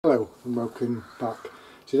Hello and welcome back.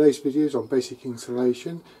 Today's video is on basic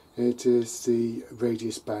insulation. It is the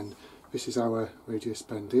radius bend. This is our radius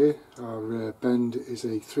bend here. Our bend is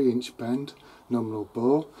a 3-inch bend, nominal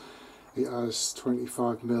bore. It has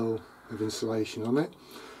 25mm of insulation on it.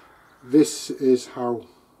 This is how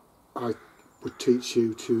I would teach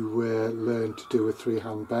you to learn to do a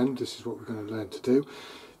freehand bend. This is what we're going to learn to do.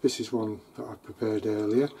 This is one that I prepared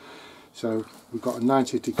earlier. So we've got a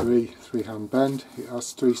 90-degree freehand bend. It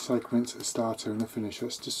has 3 segments, a starter and a finisher.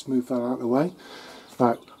 Let's just move that out of the way.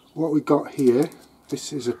 Right, what we've got here,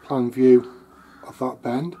 this is a plan view of that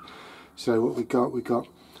bend. So what we got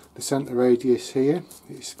the centre radius here.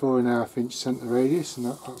 It's 4.5-inch centre radius, and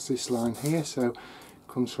that's this line here. So it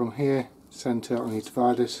comes from here, centre on your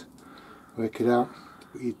dividers, work it out,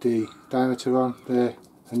 put the diameter on there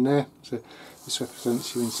and there. So this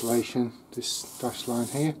represents your insulation, this dashed line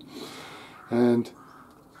here. And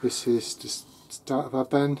this is the start of our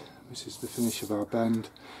bend, this is the finish of our bend,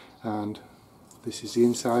 and this is the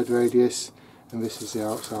inside radius and this is the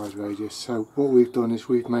outside radius. So what we've done is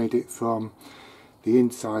we've made it from the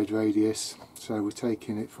inside radius, so we're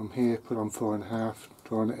taking it from here, put on 4.5,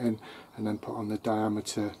 drawn it in, and then put on the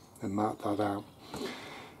diameter and mark that out.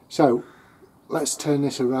 So let's turn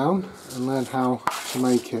this around and learn how to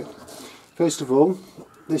make it. First of all,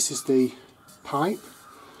 this is the pipe.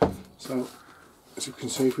 So as you can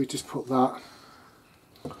see, if we just put that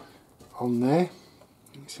on there,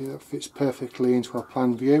 you can see that fits perfectly into our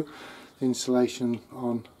plan view. The insulation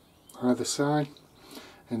on either side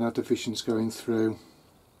and our divisions going through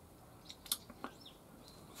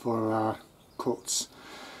for our cuts.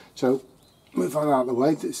 So move that out of the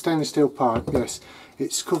way. The stainless steel pipe, yes,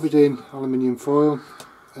 it's covered in aluminium foil,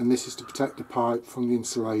 and this is to protect the pipe from the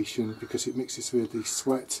insulation because it mixes with the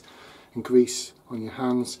sweat and grease on your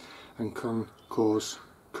hands and can cause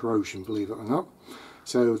corrosion, believe it or not.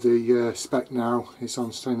 So the spec now is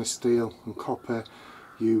on stainless steel and copper.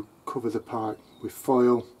 You cover the pipe with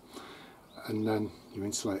foil and then you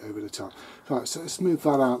insulate over the top. Right, so let's move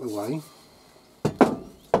that out of the way.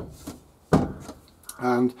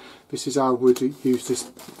 And this is how we'd use this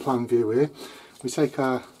plan view here. We take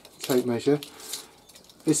our tape measure.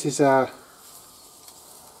 This is our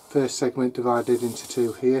first segment divided into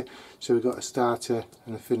 2 here. So we've got a starter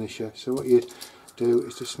and a finisher. So what you'd do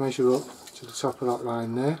is just measure up to the top of that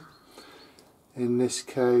line there. In this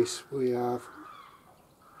case we have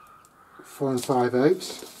 4 5/8.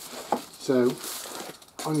 So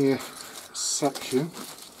on your section,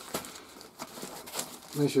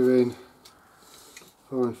 measure in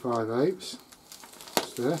 4 5/8.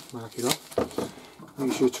 Just there, mark it off.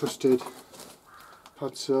 Use your trusted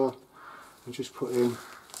pad saw and just put in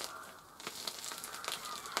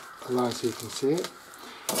a line so you can see it,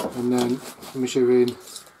 and then measure in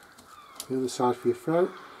the other side for your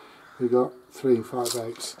throat. We've got 3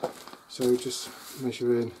 5/8, so just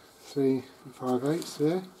measure in 3 5/8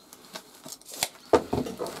 there,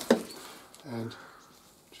 and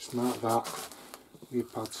just mark that with your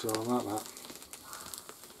pad saw like that.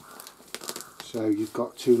 So you've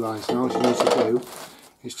got 2 lines. Now what you need to do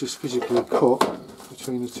is just physically cut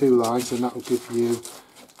between the 2 lines, and that will give you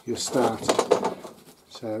your starter.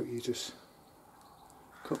 So you just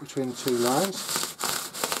cut between the 2 lines,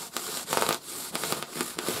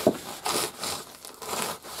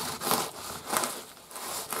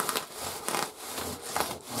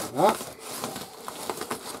 like that,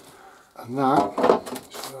 and that,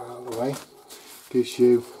 just put that out of the way, gives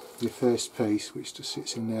you your first piece, which just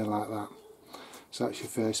sits in there like that. So that's your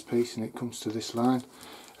first piece, and it comes to this line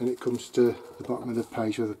and it comes to the bottom of the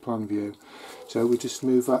page with the plan view. So we just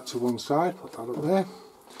move that to one side, put that up there.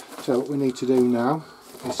 So what we need to do now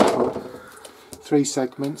is put 3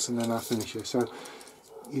 segments and then our finisher. So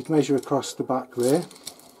you'd measure across the back there,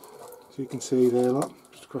 so you can see there, look,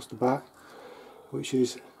 just across the back, which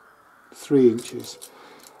is 3 inches,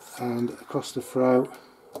 and across the throat,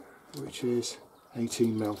 which is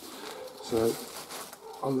 18mm. So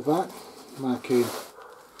on the back, marking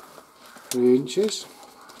 3 inches,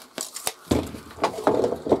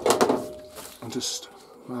 and just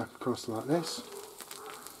mark across like this.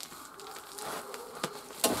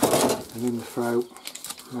 And in the throat,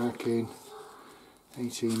 marking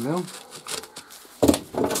 18mm,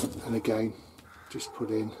 and again just put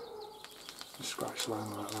in a scratch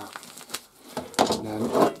line like that, and then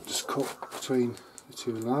just cut between the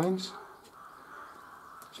 2 lines.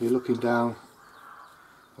 So you're looking down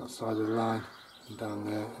that side of the line and down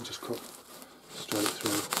there, and just cut straight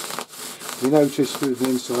through. You notice with the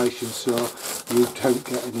insulation saw you don't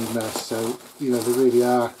get any mess, so you know they really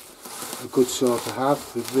are a good saw to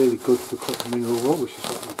have. They're really good for cutting mineral wool, which is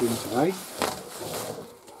what we're doing today.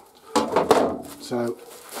 So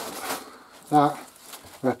that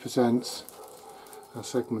represents our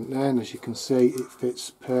segment there, and as you can see it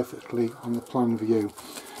fits perfectly on the plan view.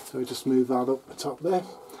 So we just move that up the top there,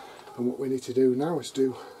 and what we need to do now is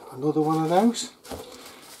do another one of those.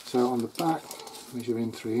 So on the back, measure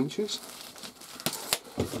in 3 inches,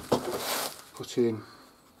 put in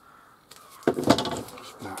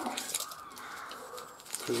about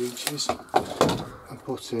 3 inches, and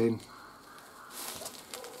put in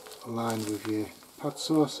a line with your pad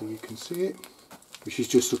saw so you can see it, which is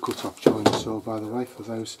just a cut off joint saw, by the way, for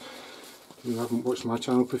those who haven't watched my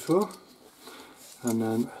channel before. And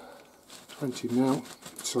then 18mm,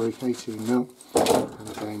 and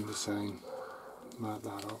again the same, mark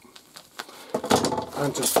that up,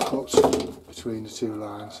 and just cut between the 2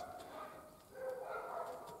 lines.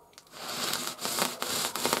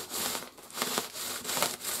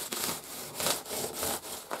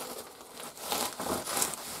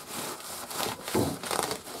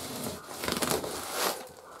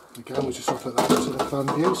 Again, we'll just offer that to the plan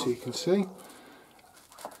view so you can see.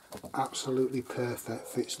 Absolutely perfect,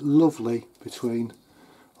 fits lovely between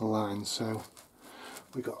the lines. So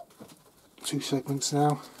we've got 2 segments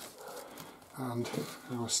now and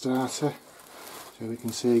our starter, so we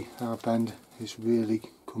can see our bend is really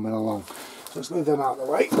coming along. So let's move them out of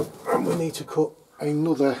the way, and we need to cut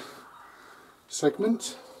another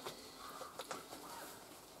segment.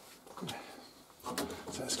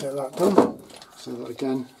 So let's get that done. So that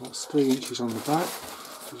again, that's 3 inches on the back,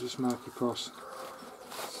 so just mark across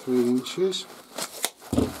 3 inches,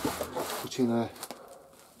 put in a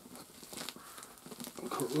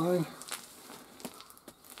cut line,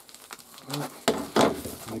 like that.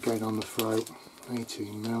 And again on the throat,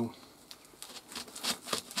 18mm,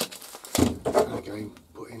 and again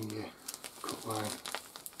put in your cut line.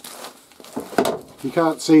 You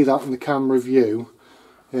can't see that in the camera view.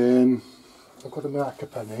 I've got a marker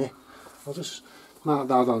pen here. I'll just mark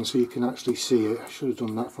that on so you can actually see it. I should have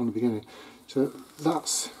done that from the beginning. So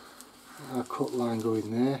that's our cut line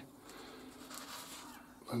going there,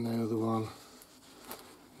 and the other one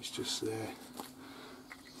is just there.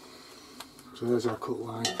 So there's our cut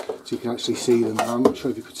line, so you can actually see them. I'm not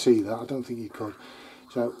sure if you could see that, I don't think you could.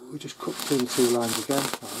 So we just cut between the 2 lines again,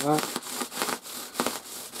 like that.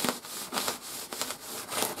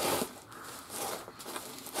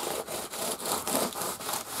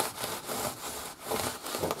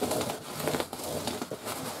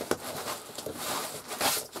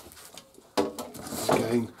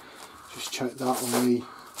 Just check that on the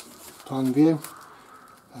plan view,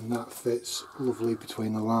 and that fits lovely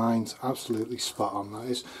between the lines, absolutely spot on that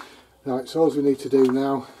is. Right, so all we need to do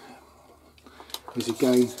now is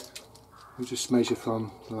again we just measure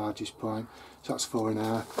from the largest point, so that's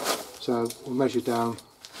 4.5, so we'll measure down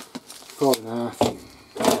 4.5,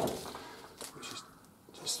 which is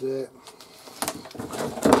just there,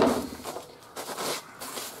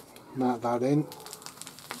 mark that in.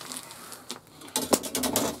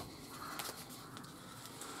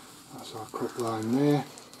 Our cut line there,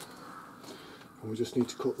 and we just need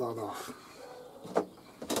to cut that off.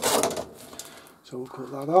 So we'll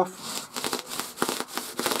cut that off,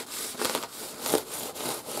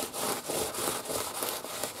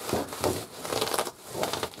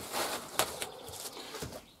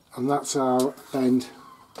 and that's our bend,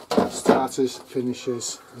 starters,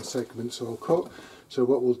 finishes and segments all cut. So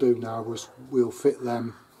what we'll do now is we'll fit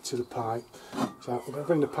them to the pipe. So we're going to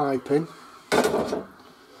bring the pipe in.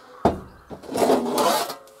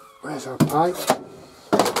 There's our pipe,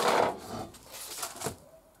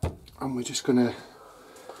 and we're just going to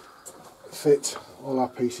fit all our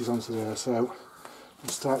pieces onto there. So we'll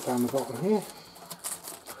start down the bottom here,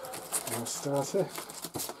 our starter,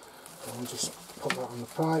 and we'll just put that on the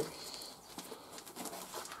pipe,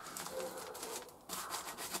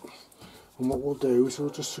 and what we'll do is we'll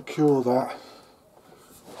just secure that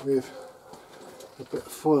with a bit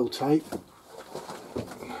of foil tape,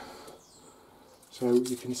 so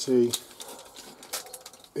you can see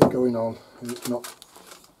it going on and it's not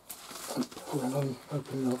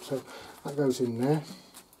opening up. So that goes in there.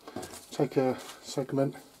 Take a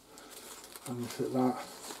segment and fit that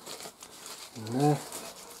in there.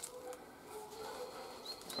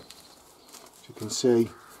 As you can see,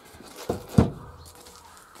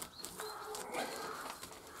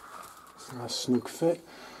 it's a nice snug fit.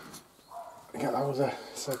 Get that other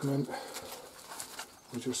segment,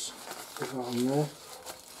 we'll just put that on there.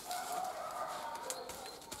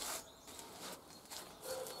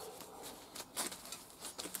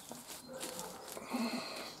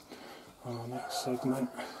 On our next segment.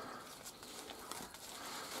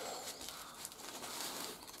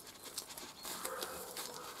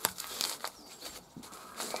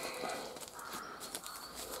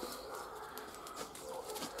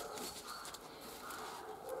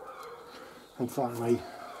 and finally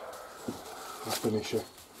the finisher.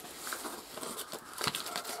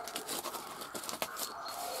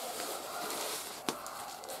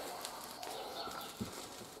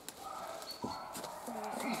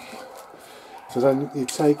 So then you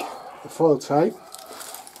take the foil tape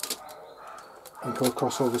and go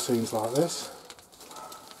across all the seams like this.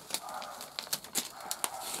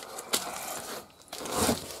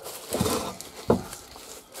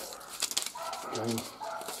 Again,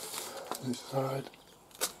 this side.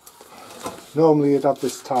 Normally you'd have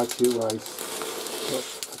this tied to your waist,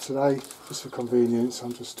 but today, just for convenience,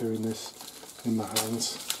 I'm just doing this in my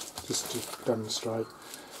hands, just to demonstrate.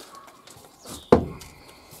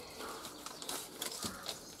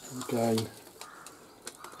 Again,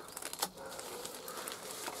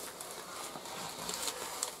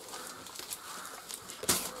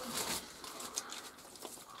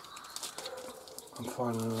 and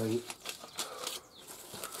finally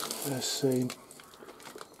this seam.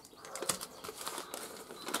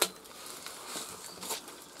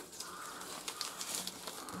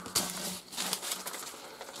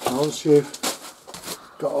 Now once you've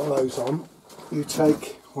got all those on, you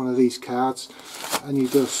take one of these cards and you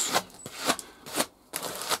just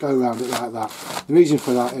go around it like that. The reason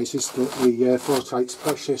for that is just that the foil tape's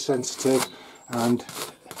pressure sensitive and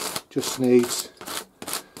just needs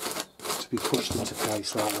to be pushed into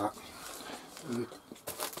place like that. And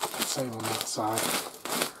same on that side.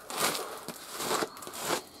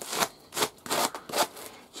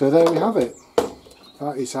 So there we have it.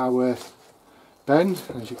 That is our bend.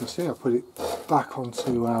 As you can see, I put it back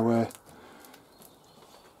onto our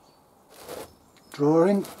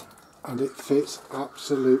drawing and it fits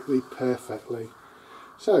absolutely perfectly.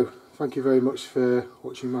 So thank you very much for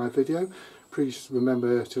watching my video. Please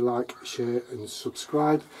remember to like, share and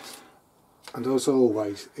subscribe, and as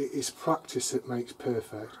always, it is practice that makes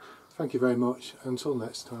perfect. Thank you very much. Until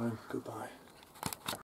next time, goodbye.